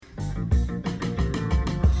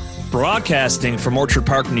Broadcasting from Orchard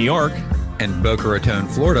Park, New York and Boca Raton,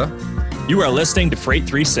 Florida, you are listening to Freight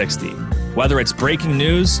 360. Whether it's breaking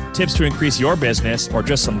news, tips to increase your business, or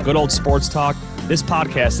just some good old sports talk, this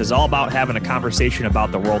podcast is all about having a conversation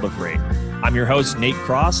about the world of freight. I'm your host, Nate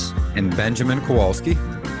Cross. And Benjamin Kowalski.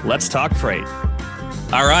 Let's talk freight.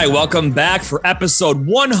 All right, welcome back for episode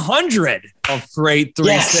 100 of Freight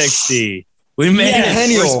 360. Yes. We made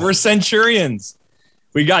it. We're centurions.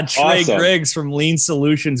 We got Trey Griggs from Lean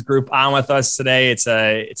Solutions Group on with us today. It's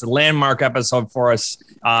a landmark episode for us.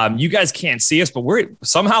 You guys can't see us, but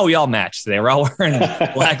we all match today. We're all wearing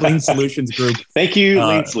black Lean Solutions Group. Thank you,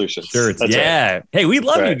 Lean Solutions. Shirts. Right. Hey, we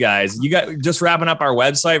love you guys. You got just wrapping up our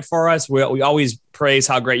website for us. We always praise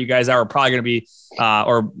how great you guys are. We're probably going to be,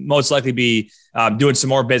 or most likely be, doing some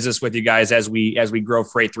more business with you guys as we grow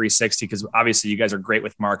Freight 360, because obviously you guys are great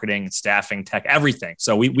with marketing, staffing, tech, everything.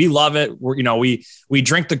 So we love it. We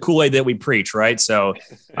drink the Kool-Aid that we preach, right? So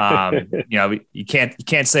you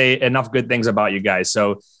can't say enough good things about you guys.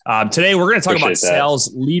 So today we're going to talk about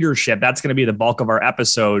sales leadership. That's going to be the bulk of our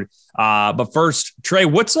episode. But first, Trey,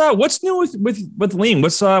 what's new with Lean?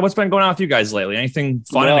 What's been going on with you guys lately? Anything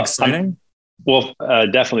fun and exciting? Well,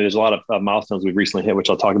 definitely. There's a lot of milestones we've recently hit,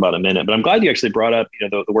 which I'll talk about in a minute. But I'm glad you actually brought up,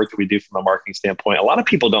 the work that we do from a marketing standpoint. A lot of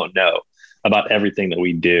people don't know about everything that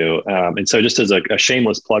we do. And so just as a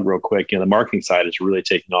shameless plug real quick, the marketing side is really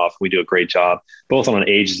taking off. We do a great job, both on an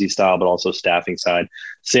agency style, but also staffing side.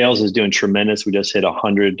 Sales is doing tremendous. We just hit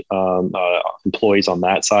 100 employees on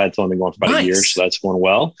that side. It's only been going for about a year. So that's going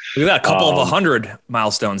well. We've got a couple of 100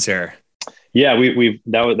 milestones here. Yeah,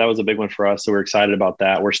 that was a big one for us. So we're excited about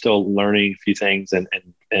that. We're still learning a few things and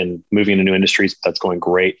moving into new industries, but that's going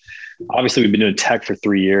great. Obviously, we've been doing tech for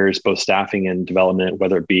 3 years, both staffing and development,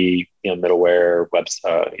 whether it be middleware, webs,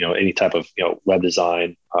 any type of web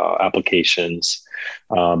design, applications.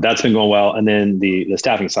 That's been going well. And then the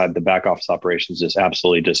staffing side, the back office operations, is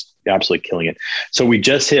absolutely killing it. So we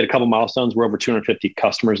just hit a couple milestones. We're over 250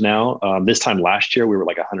 customers now. This time last year, we were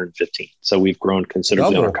like 115. So we've grown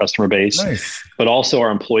considerably on our customer base. Nice. But also our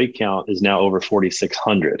employee count is now over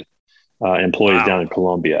 4,600. Employees down in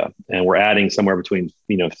Colombia, and we're adding somewhere between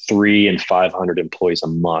 300 and 500 employees a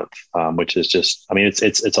month, which is just,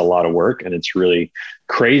 it's a lot of work, and it's really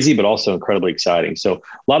crazy, but also incredibly exciting. So a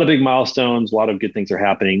lot of big milestones, a lot of good things are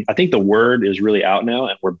happening. I think the word is really out now,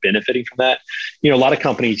 and we're benefiting from that. A lot of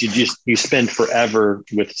companies, you spend forever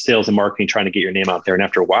with sales and marketing trying to get your name out there, and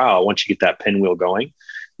after a while, once you get that pinwheel going,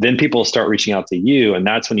 then people start reaching out to you, and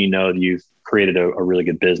that's when that you've created a really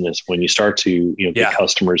good business, when you start to get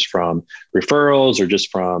customers from referrals or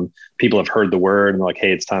just from people have heard the word and like,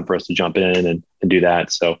 hey, it's time for us to jump in and do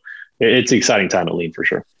that. So it's an excining time at Lean for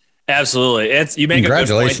sure. Absolutely. You make a good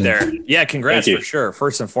point there. Yeah, congrats for sure.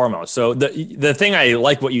 First and foremost. So the thing I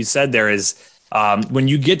like what you said there is when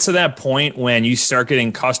you get to that point when you start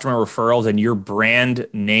getting customer referrals and your brand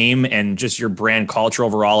name and just your brand culture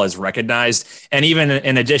overall is recognized, and even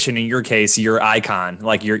in addition, in your case, your icon,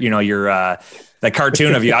 like your the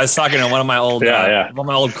cartoon of you. I was talking to one of my old one of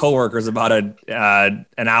my old coworkers about an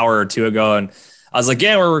hour or two ago, and I was like,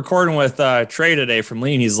 we're recording with Trey today from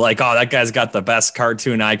Lean. He's like, oh, that guy's got the best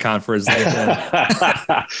cartoon icon for his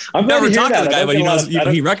LinkedIn. I've never talked to the guy, but he knows,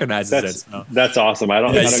 he recognizes it. So. That's awesome. I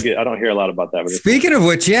don't hear a lot about that. Speaking of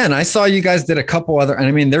which, and I saw you guys did a couple other,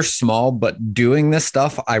 and they're small, but doing this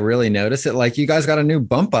stuff, I really notice it. Like you guys got a new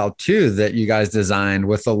bump out too that you guys designed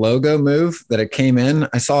with the logo move that it came in.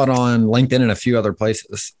 I saw it on LinkedIn and a few other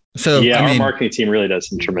places. So our marketing team really does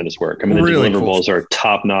some tremendous work. The really deliverables are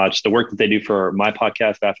top notch. The work that they do for my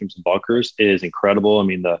podcast, Bathrooms and Bulkers, is incredible.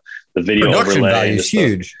 The video production overlay value is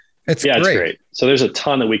huge. It's great. So there's a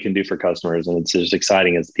ton that we can do for customers, and it's just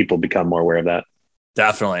exciting as people become more aware of that.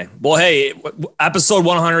 Definitely. Well, hey, episode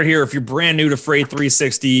 100 here. If you're brand new to Freight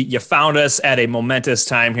 360, you found us at a momentous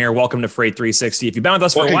time here. Welcome to Freight 360. If you've been with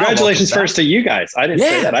us for a while, congratulations first to you guys. I didn't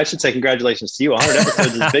say that. I should say congratulations to you. 100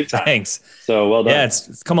 episodes is big time. Thanks. So well done. Yeah,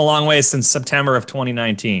 it's come a long way since September of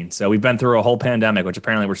 2019. So we've been through a whole pandemic, which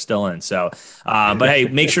apparently we're still in. So, but hey,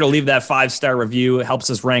 make sure to leave that 5-star review. It helps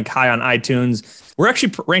us rank high on iTunes. We're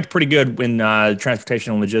actually ranked pretty good in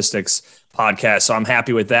transportation and logistics podcast, so I'm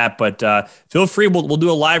happy with that. But feel free, we'll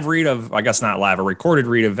do a live read of, I guess not live, a recorded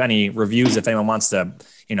read of any reviews if anyone wants to,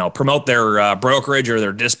 promote their brokerage or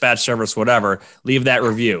their dispatch service, whatever. Leave that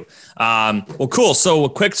review. Well, cool. So a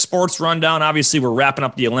quick sports rundown. Obviously, we're wrapping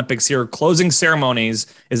up the Olympics here. Closing ceremonies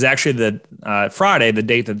is actually the Friday, the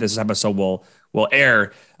date that this episode will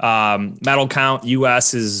air. Medal count,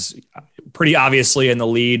 U.S. is pretty obviously in the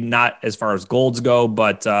lead, not as far as golds go,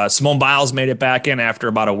 but Simone Biles made it back in after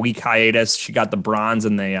about a week hiatus. She got the bronze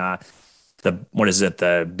in the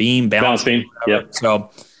balance beam. Yep.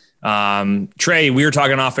 So Trey, we were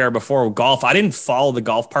talking off air before golf. I didn't follow the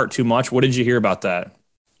golf part too much. What did you hear about that?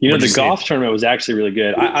 The golf tournament was actually really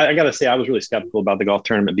good. I got to say, I was really skeptical about the golf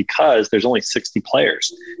tournament because there's only 60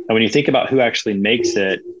 players. And when you think about who actually makes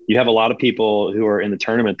it, you have a lot of people who are in the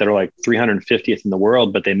tournament that are like 350th in the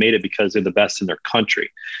world, but they made it because they're the best in their country.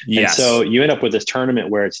 Yes. And so you end up with this tournament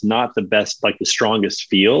where it's not the best, like the strongest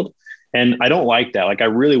field. And I don't like that. Like, I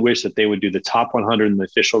really wish that they would do the top 100 in the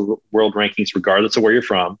official world rankings, regardless of where you're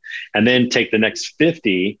from, and then take the next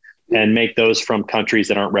 50 and make those from countries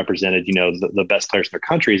that aren't represented, the best players in their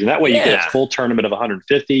countries. And that way you get a full tournament of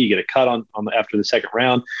 150, you get a cut on after the second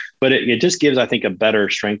round, but it just gives, I think, a better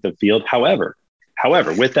strength of field. However,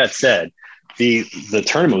 with that said, the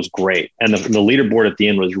tournament was great. And the leaderboard at the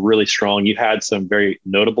end was really strong. You had some very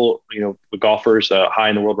notable, golfers high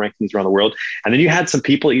in the world rankings around the world. And then you had some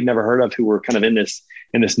people you'd never heard of who were kind of in this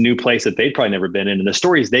new place that they'd probably never been in. And the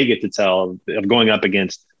stories they get to tell of going up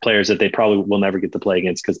against players that they probably will never get to play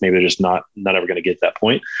against because maybe they're just not ever going to get to that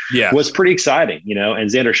point, was pretty exciting, And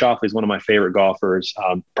Xander Schauffele is one of my favorite golfers,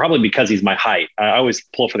 probably because he's my height. I always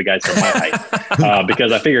pull for the guys that are my height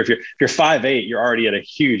because I figure if you're 5'8", you're already at a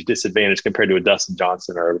huge disadvantage compared to a Dustin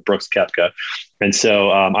Johnson or a Brooks Koepka. And so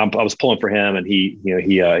I was pulling for him, and he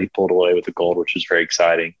pulled away with the gold, which was very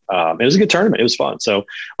exciting. It was a good tournament. It was fun. So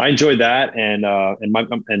I enjoyed that. And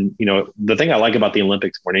the thing I like about the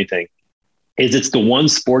Olympics more than anything is it's the one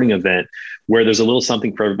sporting event where there's a little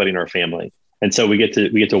something for everybody in our family. And so we get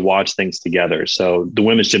to watch things together. So the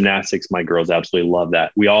women's gymnastics, my girls absolutely love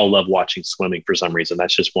that. We all love watching swimming for some reason.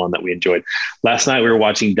 That's just one that we enjoyed. Last night we were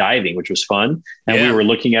watching diving, which was fun. And we were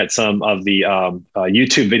looking at some of the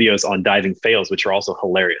YouTube videos on diving fails, which are also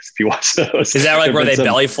hilarious if you watch those. Is that like where they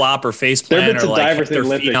belly flop or face plant or like their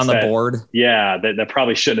feet on the board? Yeah, that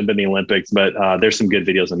probably shouldn't have been the Olympics, but there's some good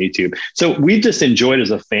videos on YouTube. So we just enjoyed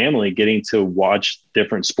as a family getting to watch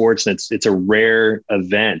different sports. And it's a rare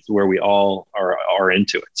event where we all are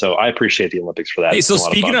into it. So I appreciate the Olympics for that. Hey, so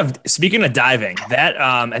speaking of diving, that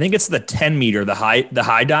I think it's the 10 meter, the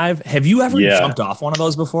high dive. Have you ever jumped off one of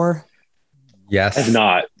those before? Yes. I have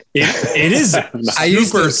not. It is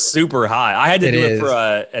super high. I had to do it for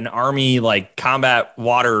an Army like combat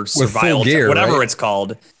water survival, gear, whatever it's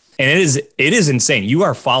called. And it is insane. You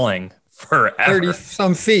are falling forever. 30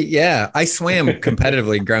 some feet. Yeah. I swam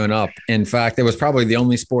competitively growing up. In fact, it was probably the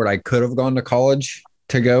only sport I could have gone to college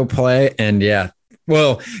to go play. And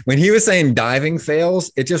well, when he was saying diving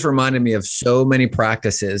fails, it just reminded me of so many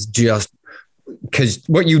practices, just because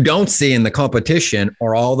what you don't see in the competition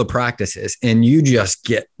are all the practices, and you just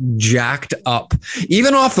get jacked up,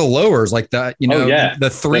 even off the lowers, like the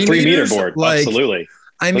 3 meter board. Like, absolutely.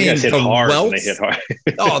 I mean,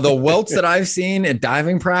 the welts that I've seen at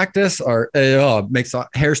diving practice makes a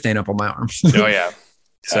hair stain up on my arms. Oh yeah.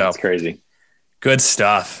 So that's crazy. Good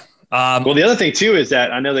stuff. Well, the other thing too is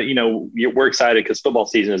that I know that, we're excited because football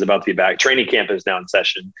season is about to be back. Training camp is now in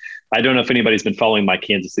session. I don't know if anybody's been following my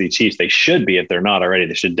Kansas City Chiefs. They should be. If they're not already,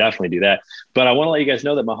 they should definitely do that. But I want to let you guys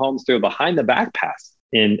know that Mahomes threw a behind the back pass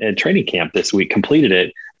in training camp this week, completed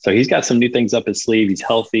it. So he's got some new things up his sleeve. He's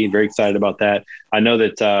healthy, very excited about that. I know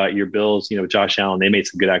that your Bills, Josh Allen, they made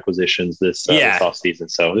some good acquisitions this offseason.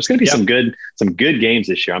 So there's going to be some good games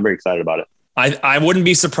this year. I'm very excited about it. I wouldn't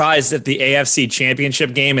be surprised if the AFC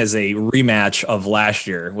Championship game is a rematch of last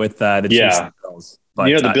year with the Chiefs and Bills.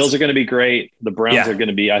 But, the Bills are going to be great. The Browns are going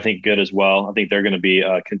to be, I think, good as well. I think they're going to be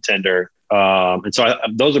a contender. And so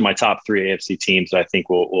those are my top 3 AFC teams that I think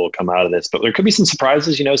will come out of this. But there could be some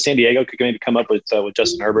surprises. San Diego could maybe come up with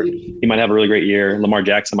Justin Herbert. He might have a really great year. Lamar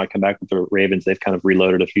Jackson might come back with the Ravens. They've kind of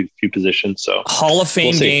reloaded a few positions. So Hall of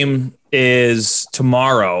Fame game is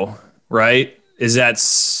tomorrow, right? Is that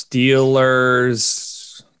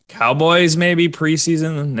Steelers, Cowboys, maybe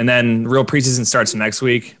preseason? And then real preseason starts next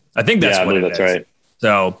week. I think that's what it is. That's right.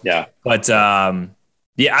 So, but I'm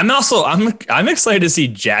excited to see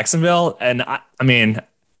Jacksonville. And I mean,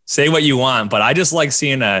 say what you want, but I just like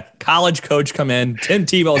seeing a college coach come in. Tim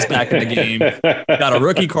Tebow's back in the game. Got a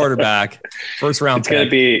rookie quarterback, first round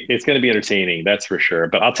pick. It's going to be entertaining. That's for sure.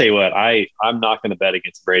 But I'll tell you what, I'm not going to bet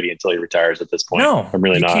against Brady until he retires at this point. No, I'm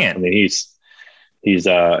really not. Can't. I mean, he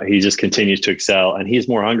just continues to excel, and he's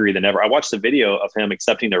more hungry than ever. I watched the video of him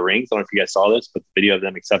accepting their rings. I don't know if you guys saw this, but the video of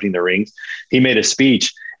them accepting their rings. He made a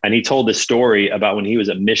speech, and he told this story about when he was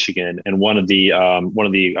at Michigan, and one of the I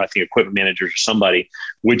think equipment managers or somebody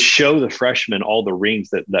would show the freshmen all the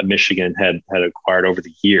rings that Michigan had acquired over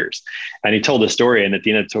the years. And he told the story, and at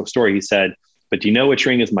the end of the story, he said, "But do you know which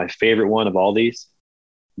ring is my favorite one of all these?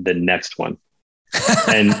 The next one."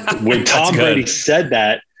 And when Tom Brady said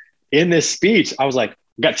that in this speech, I was like,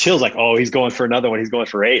 got chills like, oh, he's going for another one. He's going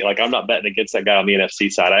for 8. Like, I'm not betting against that guy on the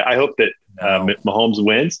NFC side. I hope that Mahomes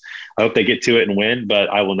wins. I hope they get to it and win, but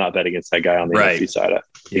I will not bet against that guy on the NFC side. I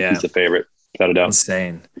think he's the favorite, without a doubt.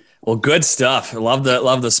 Insane. Well, good stuff. Love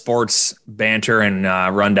the sports banter and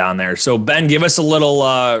rundown there. So Ben, give us a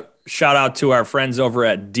little shout out to our friends over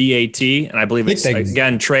at DAT. And I believe it's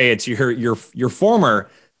again, Trey, it's your former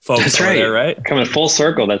folks. That's over right. there, right? Coming full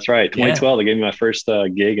circle. That's right. 2012, they gave me my first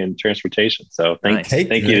gig in transportation. So thank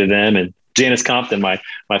you to them. And Janice Compton, my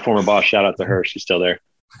former boss, shout out to her. She's still there.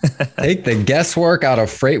 Take the guesswork out of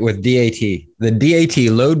freight with DAT. The DAT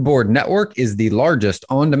Load Board Network is the largest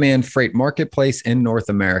on-demand freight marketplace in North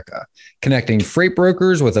America, connecting freight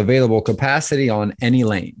brokers with available capacity on any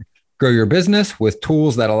lane. Grow your business with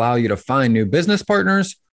tools that allow you to find new business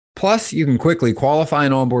partners. Plus, you can quickly qualify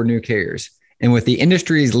and onboard new carriers. And with the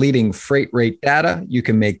industry's leading freight rate data, you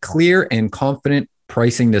can make clear and confident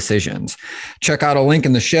pricing decisions. Check out a link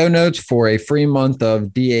in the show notes for a free month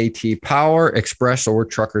of DAT Power, Express, or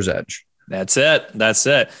Trucker's Edge. That's it.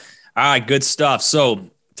 All right, good stuff. So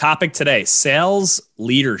topic today, sales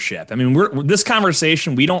leadership. I mean, this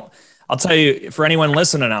conversation, I'll tell you, for anyone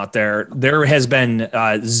listening out there, there has been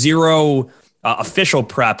zero official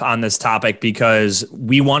prep on this topic because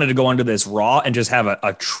we wanted to go into this raw and just have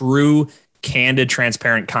a true, candid,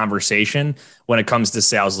 transparent conversation when it comes to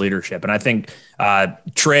sales leadership. And I think,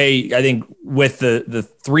 Trey, with the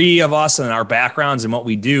three of us and our backgrounds and what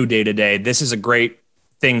we do day to day, this is a great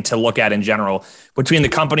thing to look at in general between the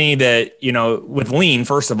company that, with lean,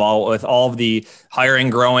 first of all, with all of the hiring,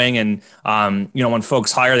 growing, and, when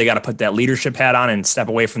folks hire, they got to put that leadership hat on and step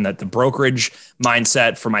away from the brokerage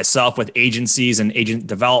mindset. For myself with agencies and agent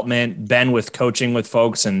development, Ben with coaching with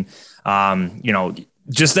folks, and,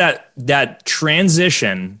 just that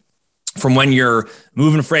transition from when you're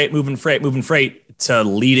moving freight to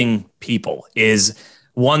leading people is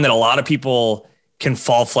one that a lot of people can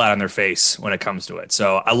fall flat on their face when it comes to it.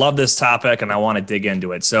 So I love this topic and I want to dig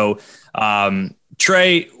into it. So,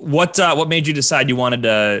 Trey, what made you decide you wanted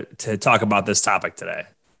to talk about this topic today?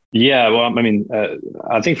 Yeah, well, I mean,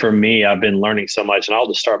 I think for me, I've been learning so much, and I'll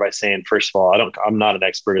just start by saying, first of all, I'm not an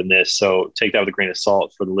expert in this, so take that with a grain of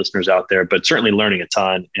salt for the listeners out there, but certainly learning a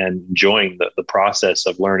ton and enjoying the process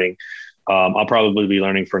of learning. I'll probably be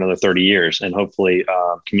learning for another 30 years and hopefully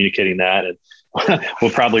communicating that. And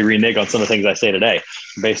we'll probably renege on some of the things I say today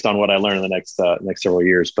based on what I learn in the next several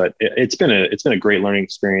years. But it's been a great learning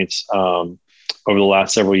experience over the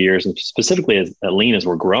last several years, and specifically at Lean, as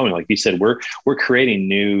we're growing. Like you said, we're creating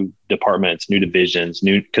new departments, new divisions,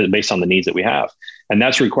 based on the needs that we have, and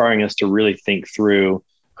that's requiring us to really think through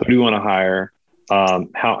who do we want to hire,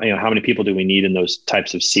 how many people do we need in those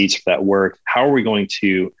types of seats for that work, how are we going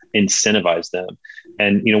to incentivize them,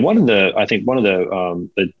 and one of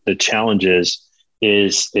the challenges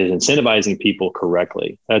is incentivizing people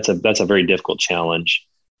correctly. That's a very difficult challenge.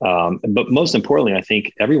 But most importantly, I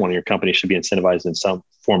think everyone in your company should be incentivized in some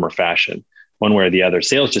form or fashion, one way or the other.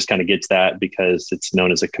 Sales just kind of gets that because it's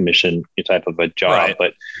known as a commission type of a job.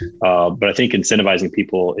 Right. But I think incentivizing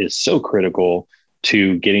people is so critical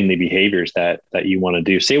to getting the behaviors that you want to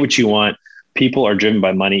do. Say what you want. People are driven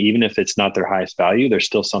by money, even if it's not their highest value. There's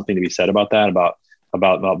still something to be said about that,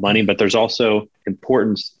 about money. But there's also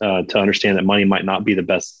importance to understand that money might not be the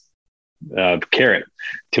best carrot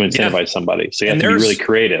to incentivize somebody. So you have to be really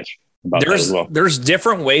creative about that as well. There's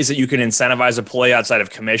different ways that you can incentivize a employee outside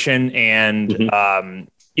of commission. And,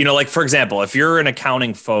 like, for example, if you're an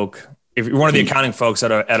accounting folk, if you're one of the accounting folks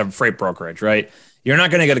at a freight brokerage, right, you're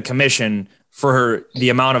not going to get a commission for the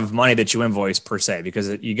amount of money that you invoice per se, because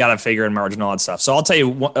you got to figure in margin, all that stuff. So I'll tell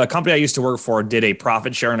you, a company I used to work for did a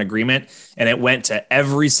profit sharing agreement, and it went to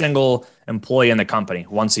every single employee in the company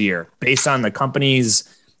once a year based on the company's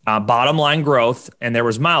bottom line growth, and there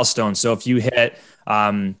was milestones. So if you hit,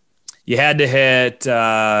 you had to hit,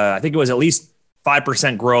 I think it was at least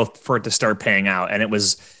 5% growth for it to start paying out. And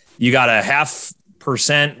you got a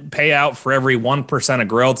 0.5% payout for every 1% of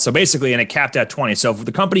growth. So basically, and it capped at 20. So if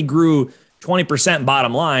the company grew 20%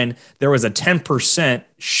 bottom line, there was a 10%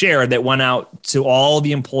 share that went out to all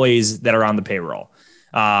the employees that are on the payroll.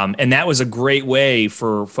 And that was a great way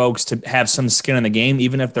for folks to have some skin in the game,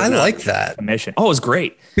 even if they're not like that commission. Oh, it was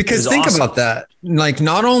great. Because think about that. Like,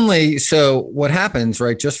 not only, so what happens,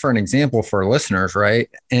 right? Just for an example for listeners, right?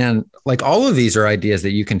 And like, all of these are ideas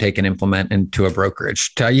that you can take and implement into a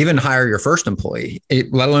brokerage to even hire your first employee,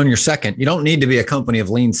 let alone your second. You don't need to be a company of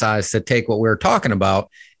lean size to take what we're talking about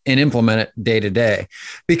and implement it day to day.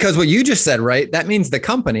 Because what you just said, right? That means the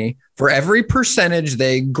company, for every percentage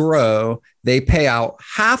they grow, they pay out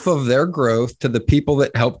half of their growth to the people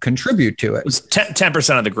that help contribute to it. It was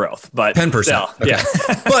 10% of the growth, but 10%. Still, okay. Yeah.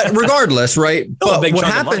 But regardless, right? But what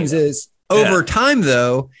happens is over time,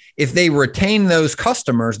 though, if they retain those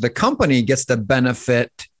customers, the company gets the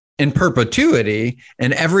benefit in perpetuity.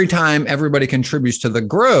 And every time everybody contributes to the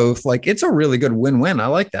growth, like it's a really good win-win. I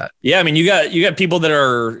like that. Yeah. I mean, you got people that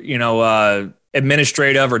are,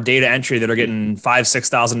 administrative or data entry that are getting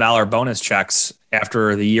 $5,000-$6,000 bonus checks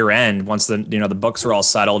after the year end, once the books are all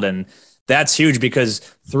settled. And that's huge because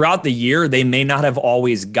throughout the year, they may not have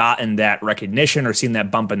always gotten that recognition or seen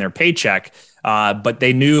that bump in their paycheck, but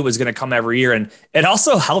they knew it was going to come every year. And it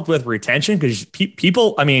also helped with retention because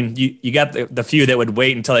people, I mean, you got the few that would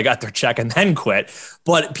wait until they got their check and then quit,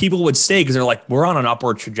 but people would stay because they're like, we're on an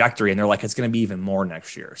upward trajectory. And they're like, it's going to be even more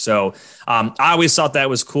next year. So I always thought that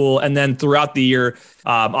was cool. And then throughout the year,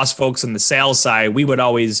 us folks on the sales side, we would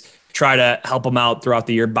always try to help them out throughout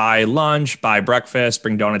the year, buy lunch, buy breakfast,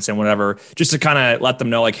 bring donuts and whatever, just to kind of let them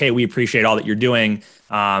know like, hey, we appreciate all that you're doing.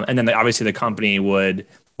 And then obviously the company would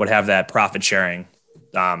have that profit sharing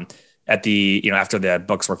at the, after the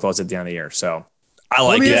books were closed at the end of the year. So I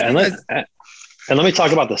like it. And let me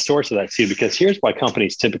talk about the source of that too, because here's why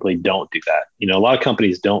companies typically don't do that. A lot of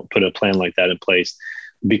companies don't put a plan like that in place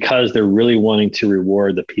because they're really wanting to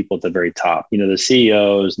reward the people at the very top. The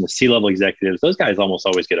CEOs and the C-level executives, those guys almost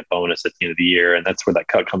always get a bonus at the end of the year. And that's where that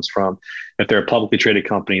cut comes from. If they're a publicly traded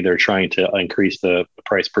company, they're trying to increase the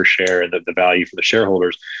price per share and the value for the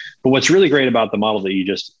shareholders. But what's really great about the model that you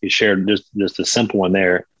shared, just a simple one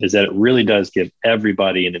there, is that it really does give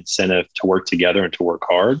everybody an incentive to work together and to work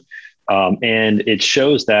hard. And it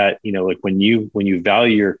shows that, like when you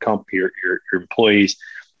value your company, your employees,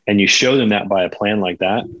 and you show them that by a plan like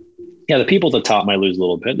that, yeah, the people at the top might lose a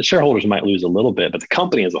little bit. The shareholders might lose a little bit, but the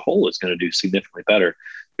company as a whole is going to do significantly better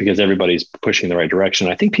because everybody's pushing in the right direction.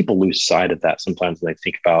 I think people lose sight of that sometimes when they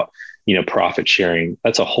think about, profit sharing.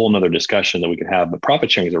 That's a whole nother discussion that we can have, but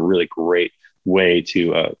profit sharing is a really great way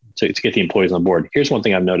to get the employees on board. Here's one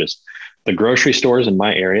thing I've noticed. The grocery stores in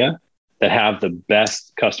my area that have the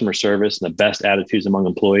best customer service and the best attitudes among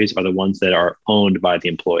employees are the ones that are owned by the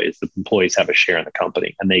employees. The employees have a share in the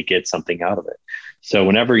company and they get something out of it. So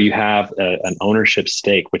whenever you have an ownership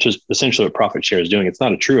stake, which is essentially what profit share is doing, it's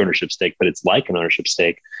not a true ownership stake, but it's like an ownership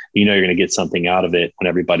stake. You're going to get something out of it when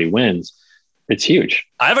everybody wins. It's huge.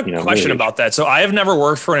 I have a question about that. So I have never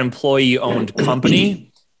worked for an employee-owned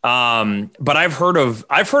company, but I've heard of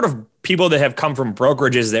people that have come from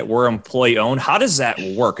brokerages that were employee owned. How does that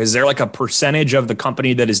work? Is there like a percentage of the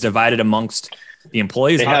company that is divided amongst the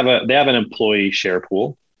employees? They have an employee share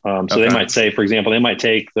pool. They might say, for example, they might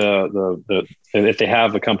take if they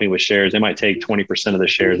have a company with shares, they might take 20% of the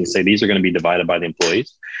shares and say, these are going to be divided by the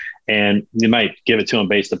employees. And you might give it to them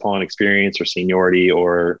based upon experience or seniority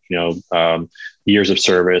or, years of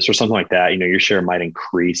service or something like that. Your share might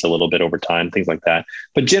increase a little bit over time, things like that.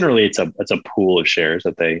 But generally it's a pool of shares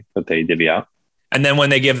that they divvy out. And then when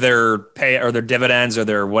they give their pay or their dividends or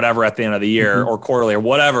their whatever at the end of the year or quarterly or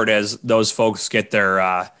whatever it is, those folks get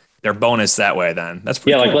their bonus that way. Then that's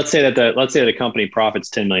pretty cool. Like let's say that the company profits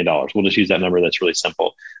 $10 million. We'll just use that number. That's really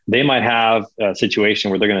simple. They might have a situation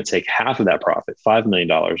where they're going to take half of that profit, $5 million,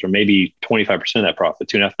 or maybe 25% of that profit,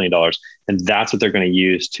 $2.5 million. And that's what they're going to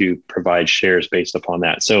use to provide shares based upon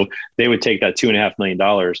that. So they would take that $2.5 million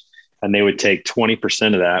and they would take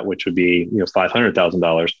 20% of that, which would be,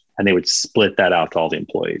 $500,000. And they would split that out to all the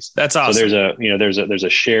employees. That's awesome. So there's a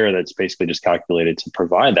share that's basically just calculated to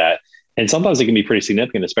provide that. And sometimes it can be pretty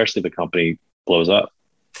significant, especially if the company blows up.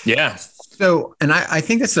 Yeah. So, and I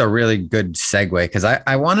think this is a really good segue because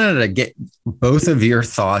I wanted to get both of your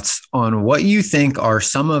thoughts on what you think are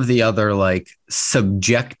some of the other like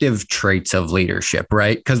subjective traits of leadership,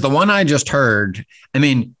 right? Because the one I just heard, I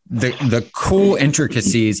mean, the cool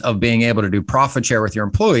intricacies of being able to do profit share with your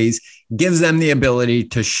employees gives them the ability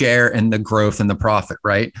to share in the growth and the profit,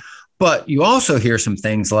 right? But you also hear some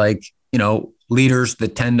things like, leaders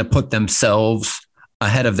that tend to put themselves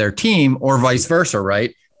ahead of their team or vice versa,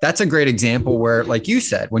 right? That's a great example where, like you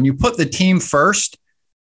said, when you put the team first,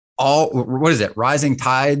 rising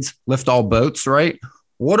tides lift all boats, right?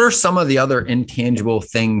 What are some of the other intangible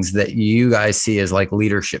things that you guys see as like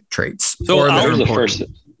leadership traits? So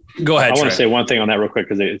Go ahead. I want to say one thing on that real quick,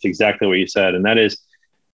 because it's exactly what you said. And that is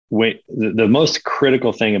the most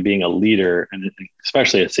critical thing of being a leader, and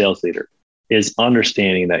especially a sales leader, is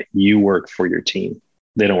understanding that you work for your team.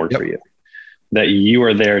 They don't work for you. that you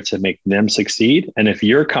are there to make them succeed. And if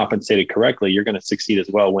you're compensated correctly, you're going to succeed as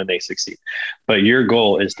well when they succeed. But your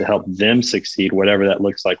goal is to help them succeed, whatever that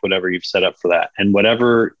looks like, whatever you've set up for that. And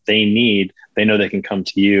whatever they need, they know they can come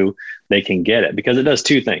to you, they can get it, because it does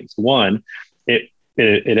two things. One,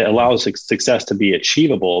 it allows success to be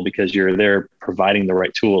achievable because you're there providing the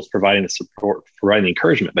right tools, providing the support, providing the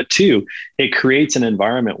encouragement. But two, it creates an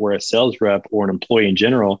environment where a sales rep or an employee in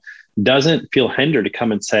general doesn't feel hindered to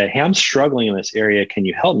come and say, hey, I'm struggling in this area. Can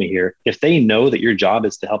you help me here? If they know that your job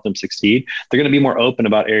is to help them succeed, they're going to be more open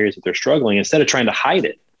about areas that they're struggling instead of trying to hide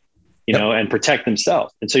it, and protect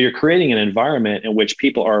themselves. And so you're creating an environment in which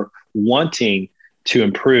people are wanting to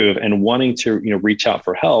improve and wanting to, reach out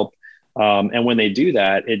for help. And when they do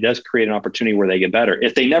that, it does create an opportunity where they get better.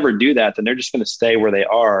 If they never do that, then they're just going to stay where they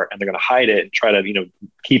are and they're going to hide it and try to,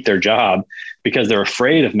 keep their job because they're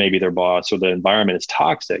afraid of maybe their boss or the environment is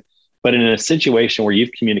toxic. But in a situation where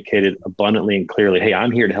you've communicated abundantly and clearly, hey,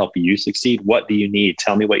 I'm here to help you succeed. What do you need?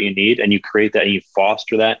 Tell me what you need. And you create that and you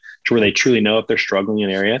foster that to where they truly know if they're struggling in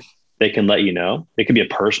an area, they can let you know. It could be a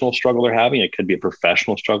personal struggle they're having. It could be a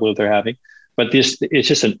professional struggle that they're having. But it's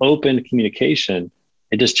just an open communication.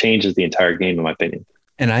 It just changes the entire game, in my opinion.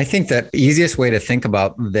 And I think that easiest way to think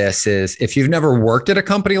about this is if you've never worked at a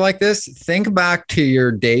company like this, think back to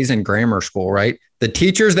your days in grammar school, right? The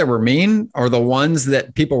teachers that were mean are the ones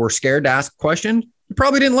that people were scared to ask a question. You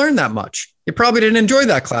probably didn't learn that much. You probably didn't enjoy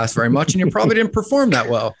that class very much, and you probably didn't perform that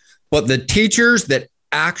well. But the teachers that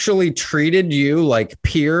actually treated you like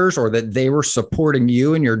peers or that they were supporting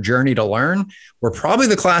you in your journey to learn were probably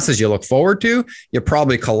the classes you look forward to. You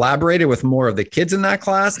probably collaborated with more of the kids in that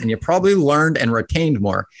class, and you probably learned and retained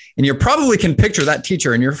more. And you probably can picture that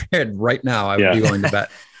teacher in your head right now. I would be willing to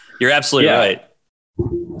bet. You're absolutely right.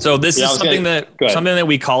 So this is something that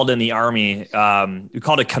we called in the Army. We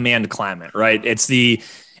called it command climate, right? It's the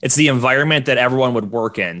environment that everyone would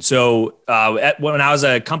work in. So when I was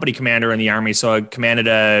a company commander in the Army, so I commanded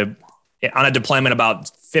on a deployment about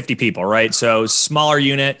 50 people, right? So smaller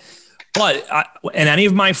unit. But in any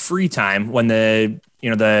of my free time, when the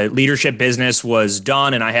leadership business was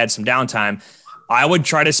done and I had some downtime, I would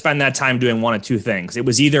try to spend that time doing one of two things. It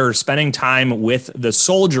was either spending time with the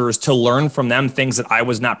soldiers to learn from them things that I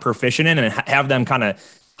was not proficient in and have them kind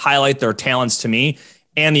of highlight their talents to me.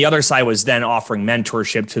 And the other side was then offering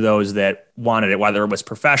mentorship to those that wanted it, whether it was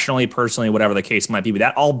professionally, personally, whatever the case might be. But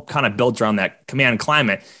that all kind of built around that command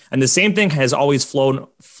climate. And the same thing has always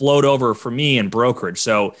flowed over for me in brokerage.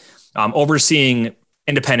 So overseeing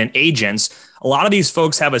independent agents, a lot of these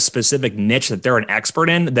folks have a specific niche that they're an expert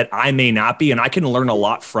in that I may not be, and I can learn a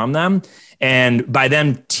lot from them. And by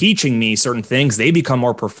them teaching me certain things, they become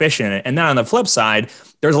more proficient. And then on the flip side,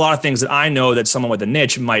 there's a lot of things that I know that someone with a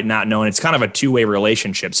niche might not know. And it's kind of a two-way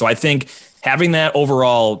relationship. So I think having that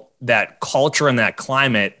overall, that culture and that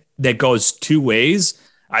climate that goes two ways,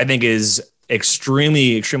 I think is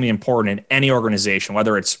extremely, extremely important in any organization,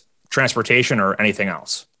 whether it's transportation or anything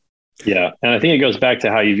else. Yeah. And I think it goes back to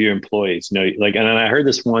how you view employees, and I heard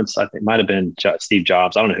this once, I think it might've been Steve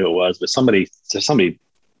Jobs. I don't know who it was, but somebody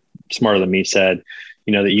smarter than me said,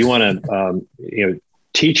 that you want to,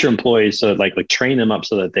 teach your employees so that like train them up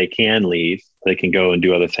so that they can leave, they can go and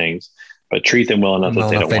do other things, but treat them well enough that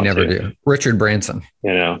they don't want to. They never do. Richard Branson.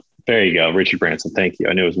 There you go. Richard Branson. Thank you.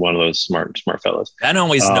 I knew it was one of those smart fellows. Ben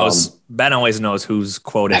always knows whose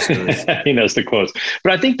quote is whose. He knows the quotes,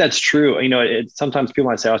 but I think that's true. Sometimes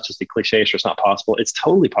people might say, "Oh, it's just a cliche, or it's not possible." It's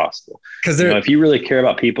totally possible. Because if you really care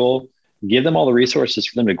about people, give them all the resources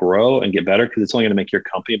for them to grow and get better, because it's only going to make your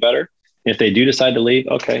company better. If they do decide to leave,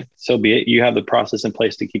 okay, so be it. You have the process in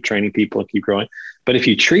place to keep training people and keep growing. But if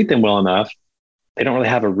you treat them well enough, they don't really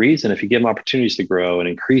have a reason. If you give them opportunities to grow and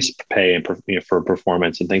increase pay and for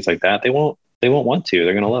performance and things like that, they won't want to.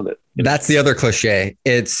 They're going to love it. That's the other cliche.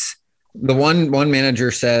 It's the one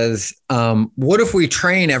manager says, what if we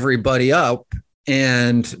train everybody up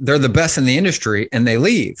and they're the best in the industry and they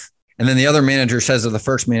leave? And then the other manager says to the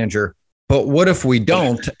first manager, but what if we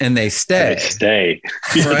don't and they stay? They stay.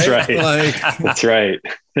 That's right. That's right.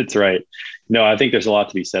 That's right. No, I think there's a lot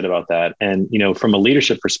to be said about that. And, from a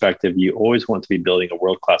leadership perspective, you always want to be building a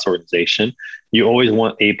world-class organization. You always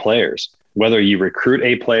want A players, whether you recruit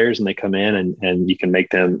A players and they come in and you can make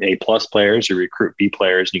them A+ players, or recruit B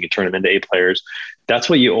players and you can turn them into A players. That's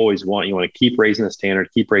what you always want. You want to keep raising the standard,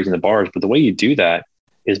 keep raising the bars. But the way you do that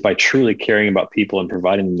is by truly caring about people and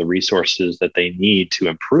providing them the resources that they need to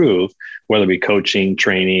improve, whether it be coaching,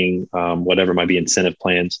 training, whatever might be, incentive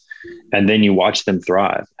plans. And then you watch them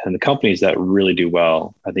thrive. And the companies that really do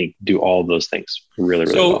well, I think, do all of those things really,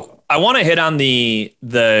 really well. I want to hit on the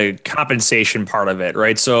compensation part of it,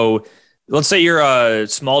 right? So let's say you're a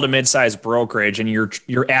small to mid-sized brokerage and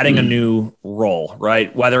you're adding a new role,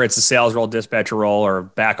 right? Whether it's a sales role, dispatcher role, or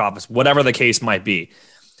back office, whatever the case might be.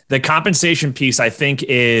 The compensation piece, I think,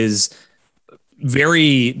 is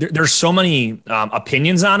there's so many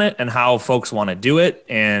opinions on it and how folks want to do it.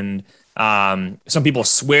 And some people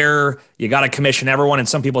swear you got to commission everyone. And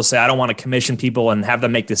some people say, I don't want to commission people and have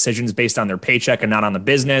them make decisions based on their paycheck and not on the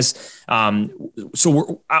business. I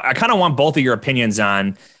kind of want both of your opinions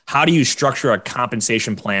on how do you structure a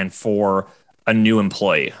compensation plan for a new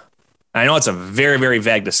employee? I know it's a very, very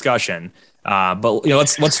vague discussion, but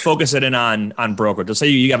let's focus it in on broker. Let's say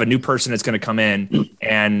you have a new person that's going to come in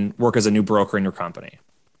and work as a new broker in your company.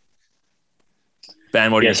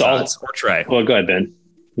 Ben, what are your thoughts? Or Trey? Well, go ahead, Ben.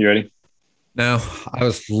 You ready? No, I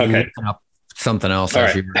was looking up something else. All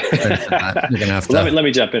right. You're gonna have to. Let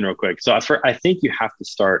me jump in real quick. So I think you have to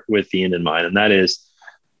start with the end in mind, and that is,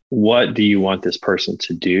 what do you want this person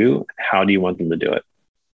to do? How do you want them to do it?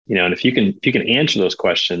 And if you can answer those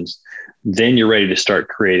questions, then you're ready to start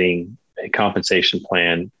creating a compensation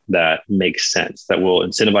plan that makes sense, that will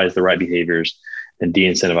incentivize the right behaviors and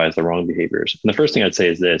de-incentivize the wrong behaviors. And the first thing I'd say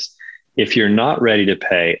is this: if you're not ready to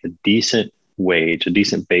pay a decent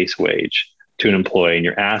base wage to an employee, and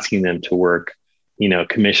you're asking them to work,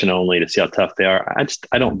 commission only to see how tough they are,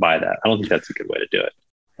 I don't buy that. I don't think that's a good way to do it.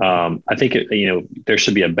 I think there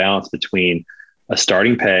should be a balance between a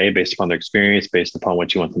starting pay based upon their experience, based upon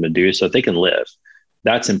what you want them to do, so that they can live.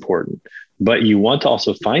 That's important. But you want to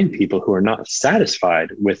also find people who are not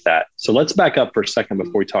satisfied with that. So let's back up for a second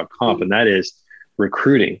before we talk comp, and that is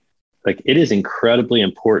recruiting. Like, it is incredibly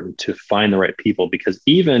important to find the right people, because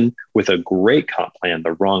even with a great comp plan,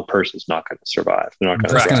 the wrong person is not going to survive. They're not going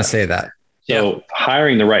to. I was going to say that. So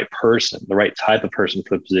hiring the right person, the right type of person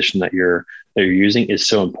for the position that you're using is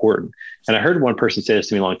so important. And I heard one person say this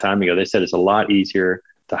to me a long time ago. They said it's a lot easier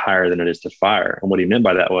to hire than it is to fire. And what he meant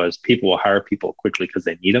by that was, people will hire people quickly because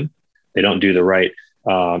they need them. They don't do the right,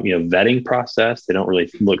 vetting process. They don't really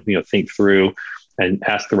think through and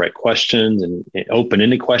ask the right questions and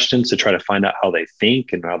open-ended questions to try to find out how they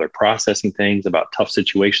think and how they're processing things, about tough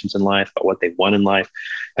situations in life, about what they want in life,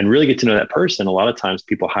 and really get to know that person. A lot of times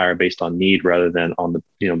people hire based on need rather than on the,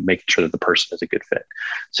 making sure that the person is a good fit.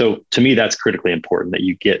 So to me, that's critically important, that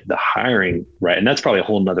you get the hiring right. And that's probably a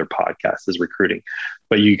whole nother podcast, is recruiting.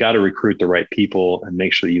 But you got to recruit the right people and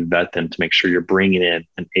make sure that you vet them to make sure you're bringing in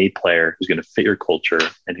an A player who's going to fit your culture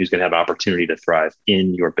and who's going to have an opportunity to thrive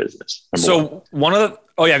in your business.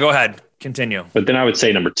 Go ahead. Continue. But then I would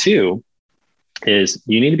say number two is,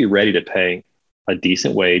 you need to be ready to pay a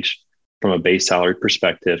decent wage from a base salary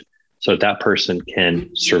perspective so that person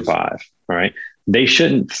can survive. All right. They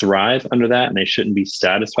shouldn't thrive under that, and they shouldn't be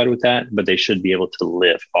satisfied with that, but they should be able to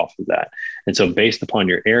live off of that. And so based upon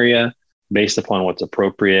your area, based upon what's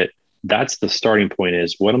appropriate, that's the starting point,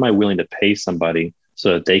 is what am I willing to pay somebody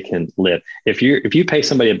so that they can live? If you pay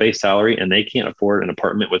somebody a base salary and they can't afford an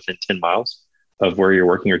apartment within 10 miles of where you're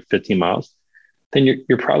working, or 15 miles, then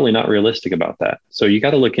you're probably not realistic about that. So you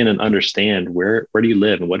got to look in and understand where do you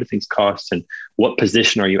live and what do things cost, and what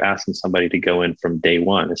position are you asking somebody to go in from day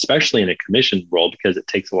one, especially in a commission role, because it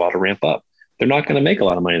takes a while to ramp up. They're not going to make a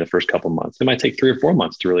lot of money in the first couple of months. It might take 3 or 4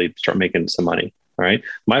 months to really start making some money. All right.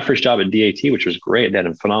 My first job at DAT, which was great, they had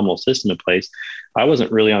a phenomenal system in place, I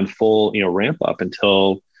wasn't really on full, ramp up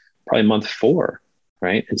until probably month 4.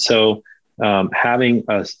 Right. And so having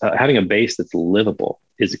a base that's livable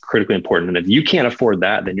is critically important. And if you can't afford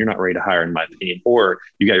that, then you're not ready to hire, in my opinion, or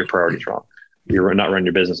you got your priorities wrong. You're not running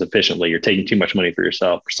your business efficiently. You're taking too much money for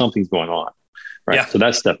yourself, or something's going on. Right. Yeah. So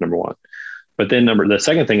that's step number one. But then the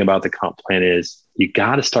second thing about the comp plan is, you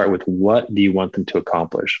got to start with, what do you want them to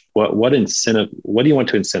accomplish? What do you want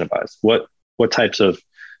to incentivize? What types of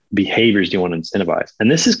behaviors do you want to incentivize?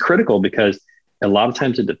 And this is critical, because a lot of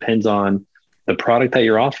times it depends on the product that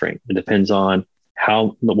you're offering. It depends on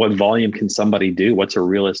what volume can somebody do? What's a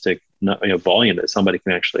realistic volume that somebody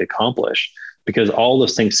can actually accomplish? Because all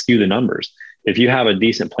those things skew the numbers. If you have a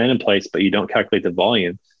decent plan in place, but you don't calculate the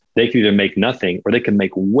volume, they can either make nothing or they can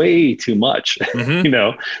make way too much,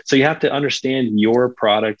 So you have to understand your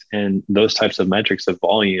product and those types of metrics of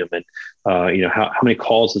volume, and, how many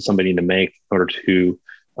calls does somebody need to make in order to,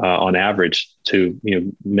 on average, to,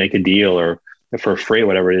 make a deal, or for a freight,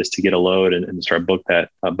 whatever it is, to get a load and start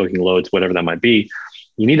booking loads, whatever that might be.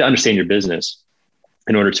 You need to understand your business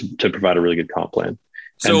in order to provide a really good comp plan.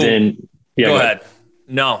 So and then, go ahead.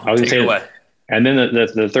 No, I was take it away. And then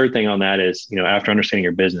the third thing on that is, after understanding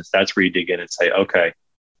your business, that's where you dig in and say, okay,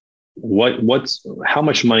 how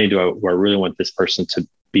much money do I really want this person to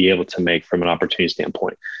be able to make from an opportunity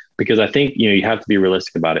standpoint? Because I think, you have to be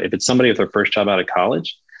realistic about it. If it's somebody with their first job out of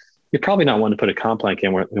college, you're probably not one to put a comp plan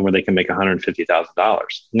in where they can make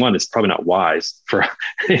 $150,000. One, it's probably not wise for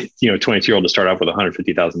 22-year-old to start off with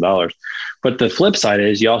 $150,000. But the flip side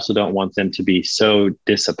is you also don't want them to be so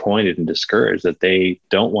disappointed and discouraged that they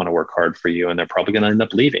don't want to work hard for you, and they're probably going to end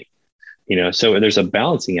up leaving. So there's a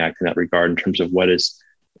balancing act in that regard in terms of what is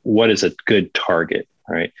a good target,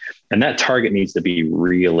 right? And that target needs to be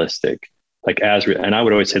realistic. And I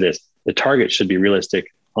would always say this: the target should be realistic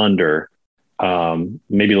under.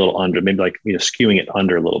 Maybe a little under, maybe skewing it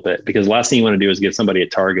under a little bit, because the last thing you want to do is give somebody a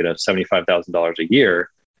target of $75,000 a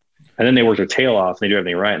year, and then they work their tail off and they do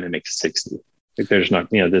everything right and they make 60. There's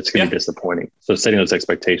not, that's going to be disappointing. So setting those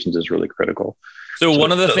expectations is really critical. So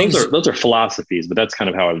one of the things, those are philosophies, but that's kind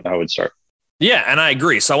of how I would start. Yeah. And I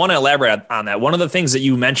agree. So I want to elaborate on that. One of the things that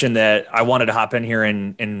you mentioned that I wanted to hop in here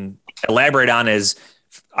and elaborate on is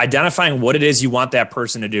identifying what it is you want that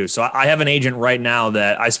person to do. So I have an agent right now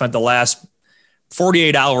that I spent the last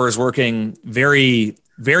 48 hours working very,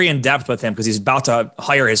 very in depth with him because he's about to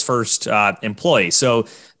hire his first employee. So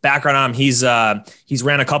background on him, he's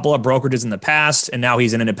ran a couple of brokerages in the past, and now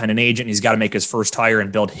he's an independent agent. He's got to make his first hire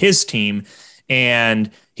and build his team.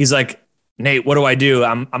 And he's like, Nate, what do I do?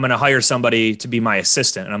 I'm going to hire somebody to be my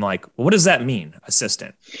assistant. And I'm like, well, what does that mean?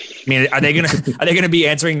 Assistant? I mean, are they going to be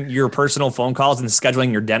answering your personal phone calls and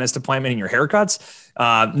scheduling your dentist appointment and your haircuts?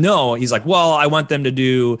 No. He's like, well, I want them to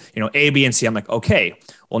do, A, B, and C. I'm like, okay,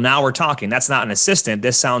 well, now we're talking. That's not an assistant.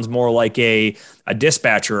 This sounds more like a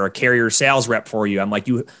dispatcher or a carrier sales rep for you. I'm like,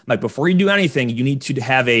 before you do anything, you need to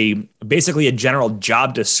have basically a general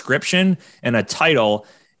job description and a title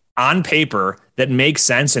on paper that makes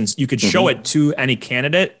sense, and you could show it to any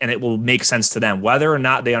candidate and it will make sense to them. Whether or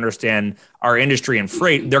not they understand our industry and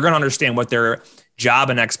freight, they're going to understand what their job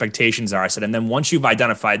and expectations are. I said, and then once you've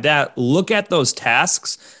identified that, look at those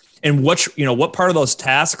tasks and what part of those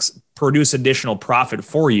tasks produce additional profit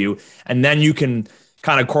for you. And then you can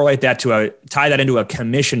kind of correlate that tie that into a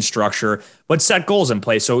commission structure, but set goals in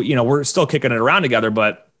place. So, we're still kicking it around together,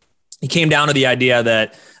 but he came down to the idea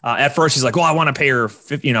that at first he's like, well, I want to pay her,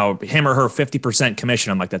 him or her 50%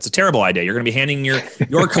 commission. I'm like, that's a terrible idea. You're going to be handing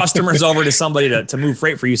your customers over to somebody to move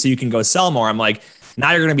freight for you so you can go sell more. I'm like, now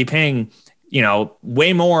you're going to be paying,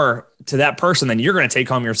 way more to that person than you're going to take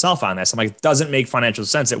home yourself on this. I'm like, it doesn't make financial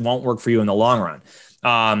sense. It won't work for you in the long run.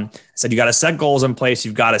 I said, you got to set goals in place.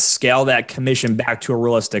 You've got to scale that commission back to a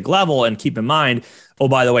realistic level, and keep in mind, oh,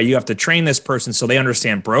 by the way, you have to train this person so they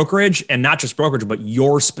understand brokerage, and not just brokerage, but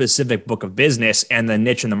your specific book of business and the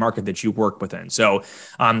niche in the market that you work within. So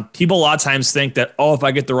people a lot of times think that, oh, if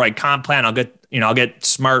I get the right comp plan, I'll get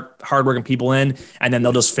smart, hardworking people in, and then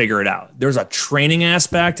they'll just figure it out. There's a training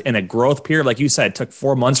aspect and a growth period. Like you said, it took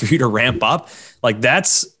 4 months for you to ramp up. Like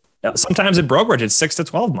that's sometimes in brokerage, it's 6 to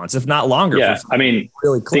 12 months, if not longer. Yeah. I mean,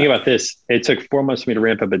 think about this. It took 4 months for me to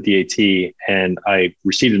ramp up at DAT, and I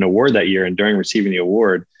received an award that year. And during receiving the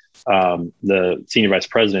award, the senior vice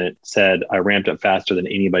president said I ramped up faster than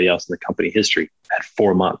anybody else in the company history at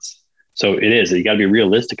 4 months. So you got to be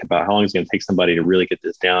realistic about how long it's going to take somebody to really get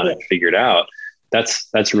this down and figure it out.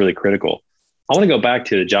 That's really critical. I want to go back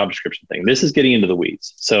to the job description thing. This is getting into the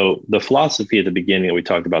weeds. So the philosophy at the beginning that we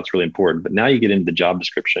talked about is really important, but now you get into the job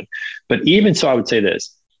description. But even so, I would say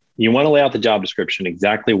this: you want to lay out the job description,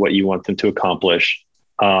 exactly what you want them to accomplish.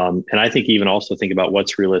 And I think even also think about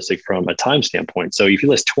what's realistic from a time standpoint. So if you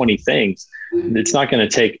list 20 things, it's not going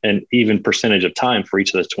to take an even percentage of time for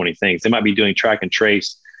each of those 20 things. They might be doing track and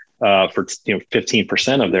trace for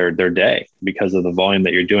 15% of their day because of the volume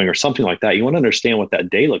that you're doing or something like that. You want to understand what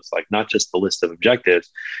that day looks like, not just the list of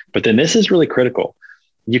objectives. But then this is really critical.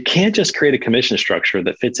 You can't just create a commission structure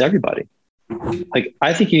that fits everybody. Like,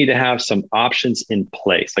 I think you need to have some options in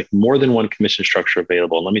place, like more than one commission structure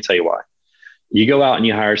available. And let me tell you why. You go out and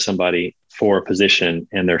you hire somebody for a position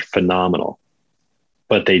and they're phenomenal,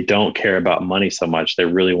 but they don't care about money so much. They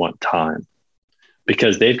really want time.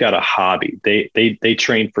 Because they've got a hobby. They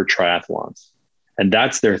train for triathlons, and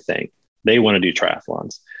that's their thing. They want to do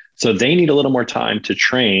triathlons. So they need a little more time to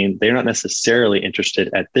train. They're not necessarily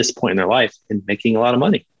interested at this point in their life in making a lot of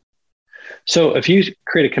money. So if you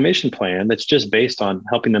create a commission plan that's just based on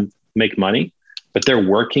helping them make money, but they're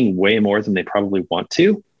working way more than they probably want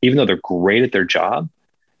to, even though they're great at their job,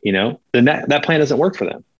 then that plan doesn't work for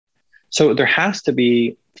them. So there has to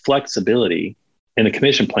be flexibility in the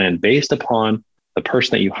commission plan based upon the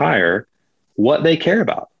person that you hire, what they care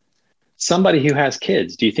about. Somebody who has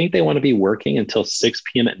kids, do you think they want to be working until 6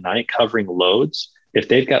 p.m. at night covering loads if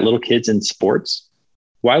they've got little kids in sports?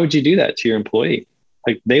 Why would you do that to your employee?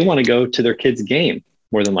 Like, they want to go to their kid's game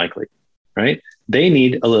more than likely, right? they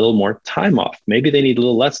need a little more time off. Maybe they need a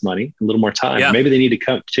little less money, a little more time. Yeah. Maybe they need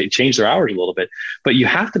to change their hours a little bit. But you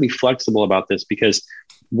have to be flexible about this, because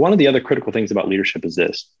one of the other critical things about leadership is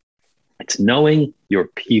this. It's knowing your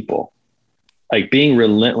people, like being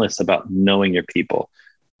relentless about knowing your people.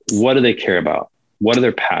 What do they care about? What are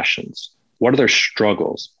their passions? What are their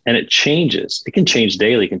struggles? And it changes. It can change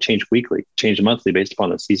daily, it can change weekly, change monthly based upon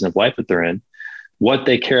the season of life that they're in. What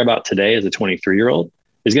they care about today as a 23-year-old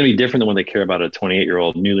is going to be different than what they care about a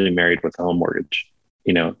 28-year-old newly married with a home mortgage.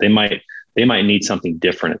 You know, they might need something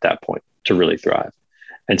different at that point to really thrive.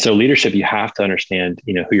 And so leadership, you have to understand,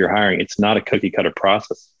 you know, who you're hiring. It's not a cookie cutter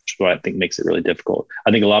process, which is what I think makes it really difficult.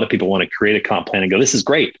 I think a lot of people want to create a comp plan and go, this is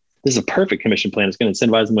great. This is a perfect commission plan. It's going to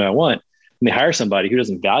incentivize them the way I want. And they hire somebody who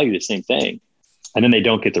doesn't value the same thing, and then they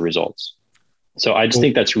don't get the results. So I just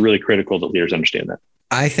think that's really critical that leaders understand that.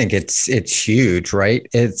 I think it's huge, right?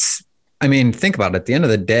 I mean, think about it. At the end of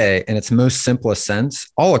the day, in its most simplest sense,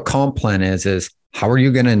 all a comp plan is how are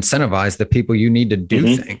you going to incentivize the people you need to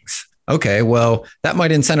do things? Okay, well, that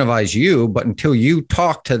might incentivize you, but until you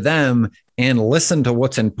talk to them and listen to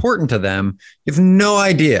what's important to them, you have no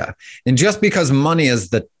idea. And just because money is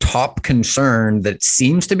the top concern that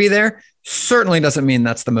seems to be there, certainly doesn't mean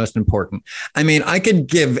that's the most important. I mean, I could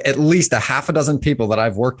give at least a half a dozen people that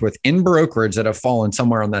I've worked with in brokerage that have fallen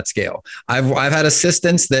somewhere on that scale. I've had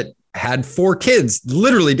assistants that had 4 kids,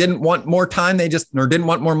 literally didn't want more time. Or didn't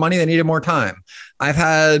want more money. They needed more time. I've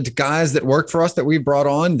had guys that worked for us that we brought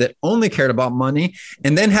on that only cared about money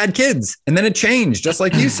and then had kids. And then it changed, just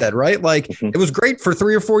like you said, right? Like it was great for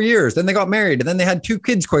 3 or 4 years. Then they got married and then they had 2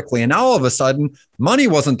 kids quickly. And now all of a sudden money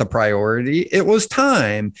wasn't the priority. It was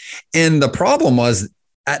time. And the problem was,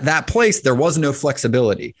 at that place, there was no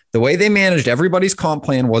flexibility. The way they managed everybody's comp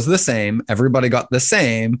plan was the same. Everybody got the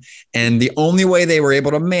same. And the only way they were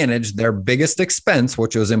able to manage their biggest expense,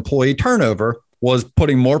 which was employee turnover, was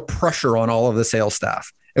putting more pressure on all of the sales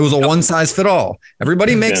staff. It was a one size fit all.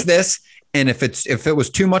 Everybody makes this. And if it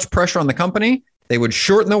was too much pressure on the company, they would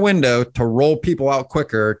shorten the window to roll people out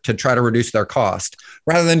quicker to try to reduce their cost,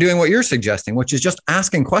 rather than doing what you're suggesting, which is just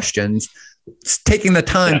asking questions, taking the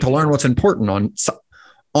time to learn what's important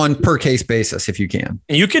on per case basis, if you can.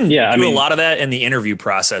 And you can do a lot of that in the interview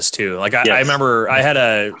process too. Like I remember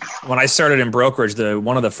when I started in brokerage,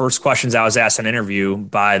 one of the first questions I was asked in an interview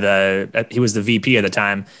by he was the VP at the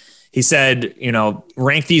time. He said, you know,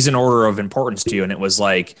 rank these in order of importance to you. And it was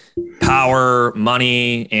like power,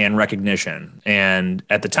 money, and recognition. And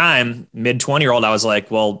at the time, mid 20-year-old, I was like,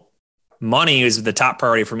 well, money is the top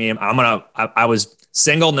priority for me. I was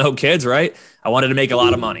single, no kids, right? I wanted to make a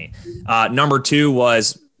lot of money. Number 2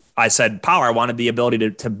 was, I said power. I wanted the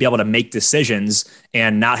ability to be able to make decisions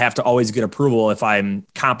and not have to always get approval if I'm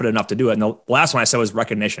competent enough to do it. And the last one I said was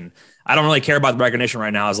recognition. I don't really care about the recognition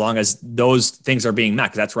right now, as long as those things are being met,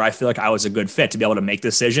 because that's where I feel like I was a good fit to be able to make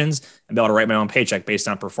decisions and be able to write my own paycheck based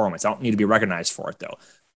on performance. I don't need to be recognized for it though.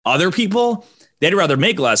 Other people, they'd rather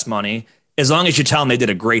make less money as long as you tell them they did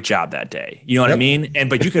a great job that day. You know what I mean?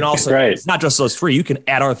 But you can also, it's not just those 3, you can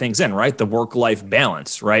add other things in, right? The work-life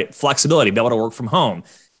balance, right? Flexibility, be able to work from home,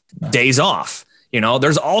 days off, you know,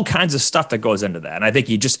 there's all kinds of stuff that goes into that. And I think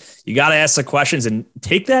you got to ask the questions and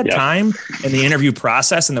take that time in the interview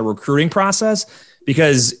process and the recruiting process,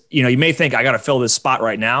 because, you know, you may think I got to fill this spot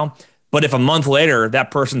right now, but if a month later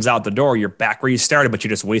that person's out the door, you're back where you started, but you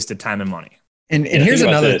just wasted time and money. And here's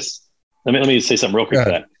another. Let me say something real quick to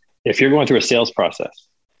that. If you're going through a sales process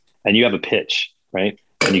and you have a pitch, right?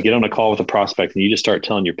 And you get on a call with a prospect and you just start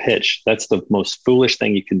telling your pitch, that's the most foolish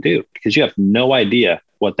thing you can do, because you have no idea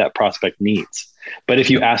what that prospect needs. But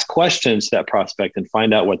if you ask questions to that prospect and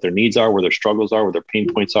find out what their needs are, where their struggles are, where their pain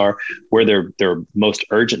points are, where their most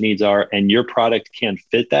urgent needs are, and your product can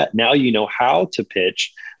fit that, now you know how to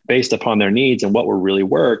pitch based upon their needs and what will really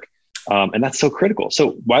work. And that's so critical.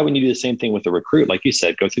 So why wouldn't you do the same thing with a recruit? Like you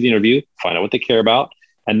said, go through the interview, find out what they care about,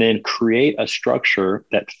 and then create a structure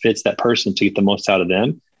that fits that person to get the most out of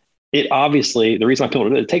them. It obviously, the reason why people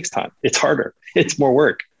do it takes time. It's harder. It's more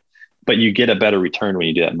work, but you get a better return when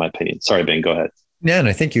you do that, in my opinion. Sorry, Ben, go ahead. Yeah, and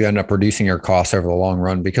I think you end up reducing your costs over the long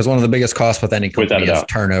run, because one of the biggest costs with any company is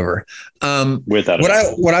turnover. What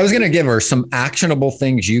I was going to give are some actionable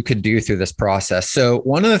things you could do through this process. So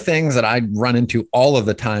one of the things that I run into all of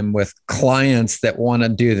the time with clients that want to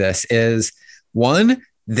do this is, one,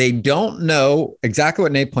 they don't know exactly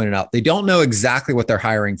what Nate pointed out. They don't know exactly what they're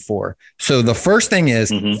hiring for. So the first thing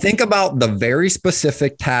is think about the very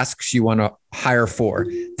specific tasks you want to hire for.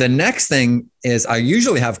 The next thing is, I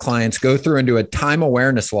usually have clients go through and do a time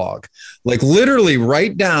awareness log, like literally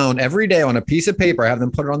write down every day on a piece of paper. I have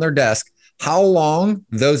them put it on their desk, how long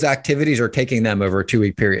those activities are taking them over a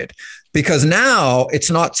 2-week period. Because now it's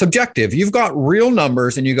not subjective. You've got real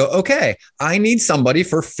numbers and you go, okay, I need somebody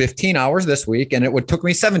for 15 hours this week and it would took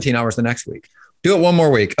me 17 hours the next week. Do it one more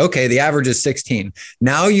week. Okay, the average is 16.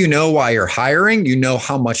 Now you know why you're hiring. You know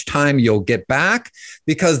how much time you'll get back.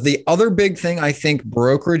 Because the other big thing I think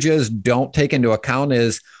brokerages don't take into account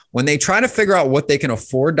is when they try to figure out what they can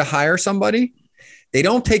afford to hire somebody, they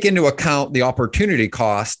don't take into account the opportunity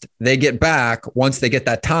cost they get back once they get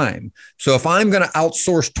that time. So if I'm going to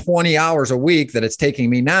outsource 20 hours a week that it's taking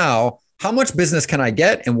me now, how much business can I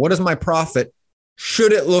get? And what is my profit?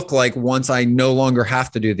 Should it look like once I no longer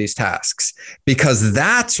have to do these tasks? Because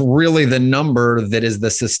that's really the number that is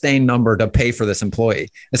the sustained number to pay for this employee.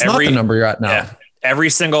 It's not the number you're at now. Yeah.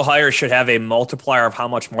 Every single hire should have a multiplier of how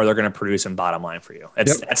much more they're going to produce in bottom line for you.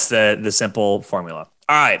 That's the simple formula.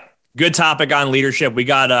 All right. Good topic on leadership. We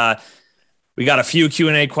got a few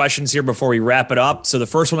Q&A questions here before we wrap it up. So the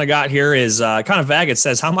first one I got here is kind of vague. It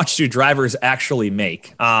says, how much do drivers actually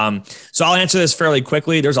make? So I'll answer this fairly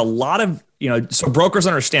quickly. There's a lot of, so brokers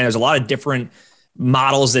understand there's a lot of different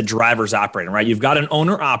models that drivers operate in, right? You've got an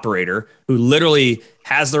owner operator who literally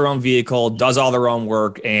has their own vehicle, does all their own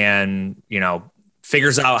work, and,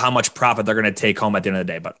 figures out how much profit they're going to take home at the end of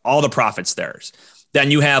the day, but all the profit's theirs. Then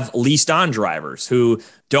you have leased on drivers who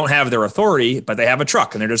don't have their authority, but they have a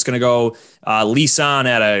truck and they're just going to go lease on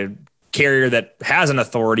at a carrier that has an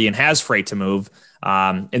authority and has freight to move.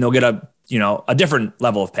 And they'll get a different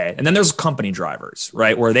level of pay. And then there's company drivers,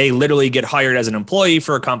 right? Where they literally get hired as an employee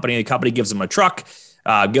for a company. The company gives them a truck,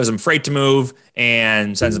 gives them freight to move,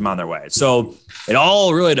 and sends them on their way. So it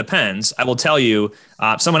all really depends. I will tell you,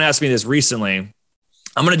 someone asked me this recently.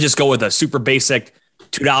 I'm going to just go with a super basic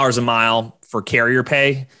 $2 a mile for carrier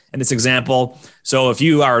pay in this example. So if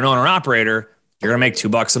you are an owner operator, you're going to make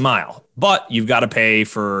 $2 a mile, but you've got to pay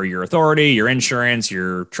for your authority, your insurance,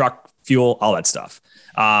 your truck fuel, all that stuff.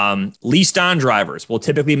 Leased on drivers will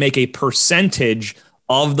typically make a percentage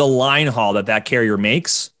of the line haul that carrier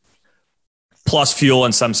makes, plus fuel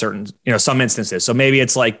in some instances. So maybe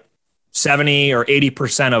it's like 70 or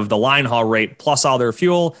 80% of the line haul rate plus all their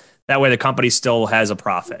fuel. That way the company still has a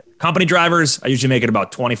profit. Company drivers, I usually make it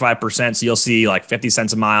about 25%. So you'll see like 50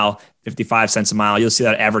 cents a mile, 55 cents a mile. You'll see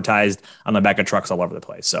that advertised on the back of trucks all over the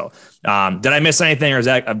place. So did I miss anything, or is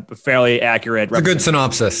that a fairly accurate? A good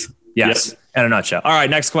synopsis. Yes. Yep. In a nutshell. All right.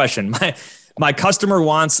 Next question. My customer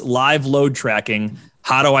wants live load tracking.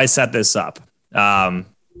 How do I set this up? In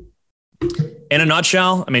a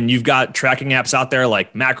nutshell, I mean, you've got tracking apps out there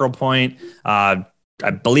like MacroPoint, I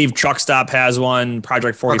believe TruckStop has one,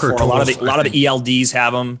 Project 44. A lot of the ELDs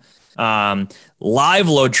have them. Live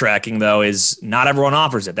load tracking, though, is not everyone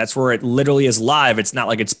offers it. That's where it literally is live. It's not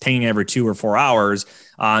like it's pinging every 2 or 4 hours.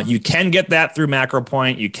 You can get that through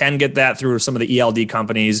MacroPoint. You can get that through some of the ELD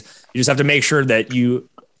companies. You just have to make sure that you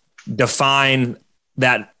define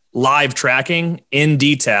that live tracking in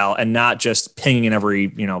detail and not just pinging in every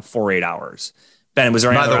 4 or 8 hours. Ben, was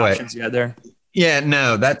there any other options you had there? Yeah,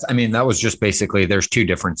 no, that was just basically there's two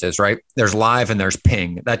differences, right? There's live and there's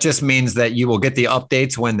ping. That just means that you will get the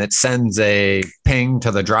updates when it sends a ping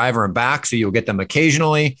to the driver and back. So you'll get them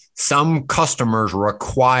occasionally. Some customers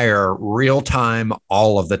require real time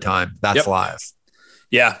all of the time. That's live.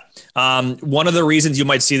 Yeah. One of the reasons you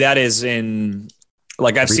might see that is in,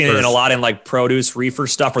 like I've seen it in a lot in like produce reefer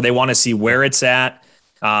stuff where they want to see where it's at,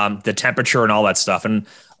 the temperature and all that stuff. And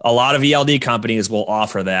a lot of ELD companies will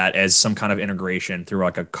offer that as some kind of integration through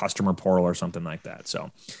like a customer portal or something like that. So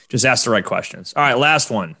just ask the right questions. All right, last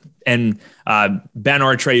one. And Ben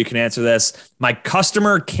or Trey, you can answer this. My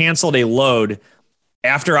customer canceled a load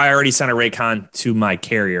after I already sent a Raycon to my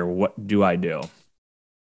carrier. What do I do?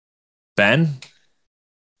 Ben?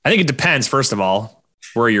 I think it depends, first of all,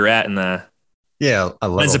 where you're at in the... Yeah,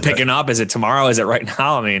 when's it picking up? Is it tomorrow? Is it right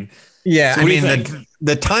now? I mean... Yeah, so I mean,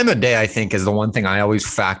 the time of day, I think, is the one thing I always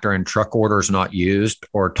factor in truck orders not used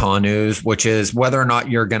or TANUs, which is whether or not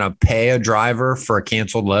you're going to pay a driver for a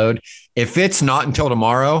canceled load. If it's not until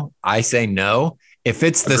tomorrow, I say no. If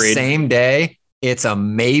it's the same day, it's a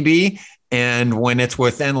maybe. And when it's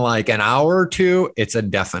within like an hour or two, it's a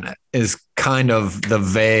definite, is kind of the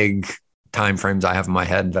vague timeframes I have in my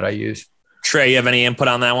head that I use. Trey, you have any input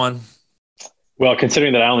on that one? Well,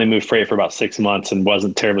 considering that I only moved freight for about 6 months and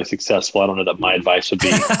wasn't terribly successful, I don't know that my advice would be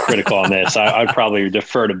critical on this. I'd probably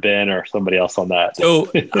defer to Ben or somebody else on that.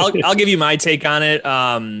 So I'll give you my take on it.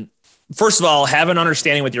 First of all, have an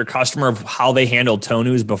understanding with your customer of how they handle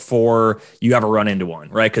TONUs before you ever run into one,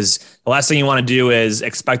 right? Because the last thing you want to do is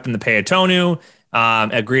expect them to pay a TONU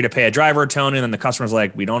agree to pay a driver a tow-in, and then the customer's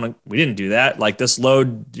like, we didn't do that. Like, this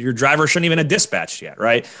load, your driver shouldn't even have dispatched yet,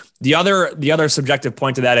 right? The other subjective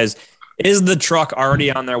point to that is the truck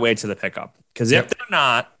already on their way to the pickup? Because if they're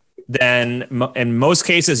not, then in most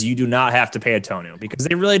cases, you do not have to pay a tow-in because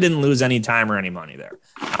they really didn't lose any time or any money there.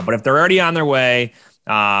 But if they're already on their way,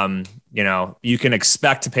 you can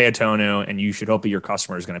expect to pay a tow-in, and you should hope that your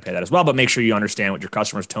customer is going to pay that as well. But make sure you understand what your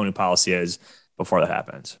customer's tow-in policy is before that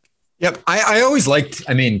happens. Yep. I always liked,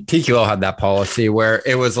 TQL had that policy where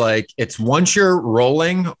it was like, it's once you're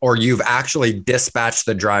rolling or you've actually dispatched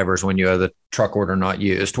the drivers when you have the truck order not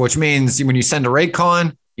used, which means when you send a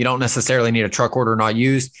Raycon, you don't necessarily need a truck order not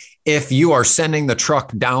used. If you are sending the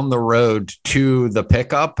truck down the road to the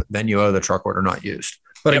pickup, then you owe the truck order not used.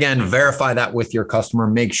 But again, verify that with your customer.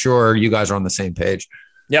 Make sure you guys are on the same page.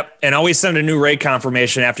 Yep. And always send a new rate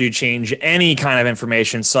confirmation after you change any kind of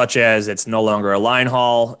information, such as it's no longer a line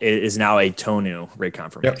haul. It is now a tow-new rate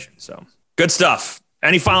confirmation. Yep. So good stuff.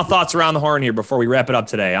 Any final thoughts around the horn here before we wrap it up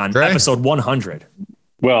today on episode 100?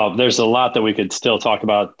 Well, there's a lot that we could still talk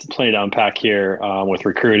about, plenty to unpack here with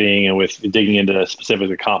recruiting and with digging into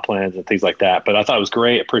specific comp plans and things like that. But I thought it was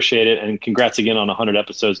great. Appreciate it. And congrats again on 100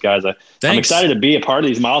 episodes, guys. I'm excited to be a part of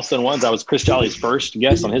these milestone ones. I was Chris Jolly's first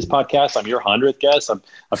guest on his podcast. I'm your 100th guest.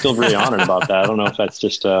 I feel really honored about that. I don't know if that's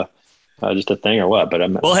just a thing or what, but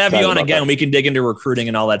we'll have you on again. We can dig into recruiting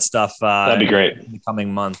and all that stuff. That'd be great in the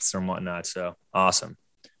coming months and whatnot. So awesome.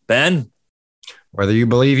 Ben? Whether you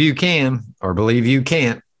believe you can or believe you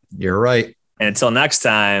can't, you're right. And until next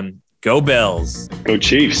time, go Bills. Go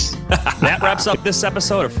Chiefs. That wraps up this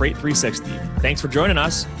episode of Freight 360. Thanks for joining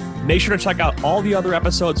us. Make sure to check out all the other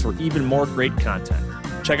episodes for even more great content.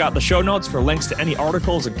 Check out the show notes for links to any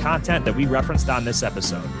articles and content that we referenced on this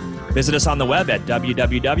episode. Visit us on the web at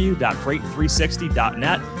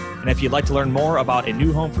www.freight360.net. And if you'd like to learn more about a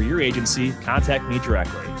new home for your agency, contact me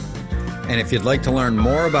directly. And if you'd like to learn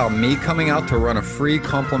more about me coming out to run a free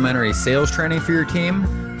complimentary sales training for your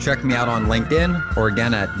team, check me out on LinkedIn or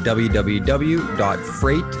again at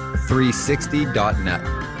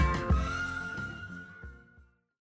www.freight360.net.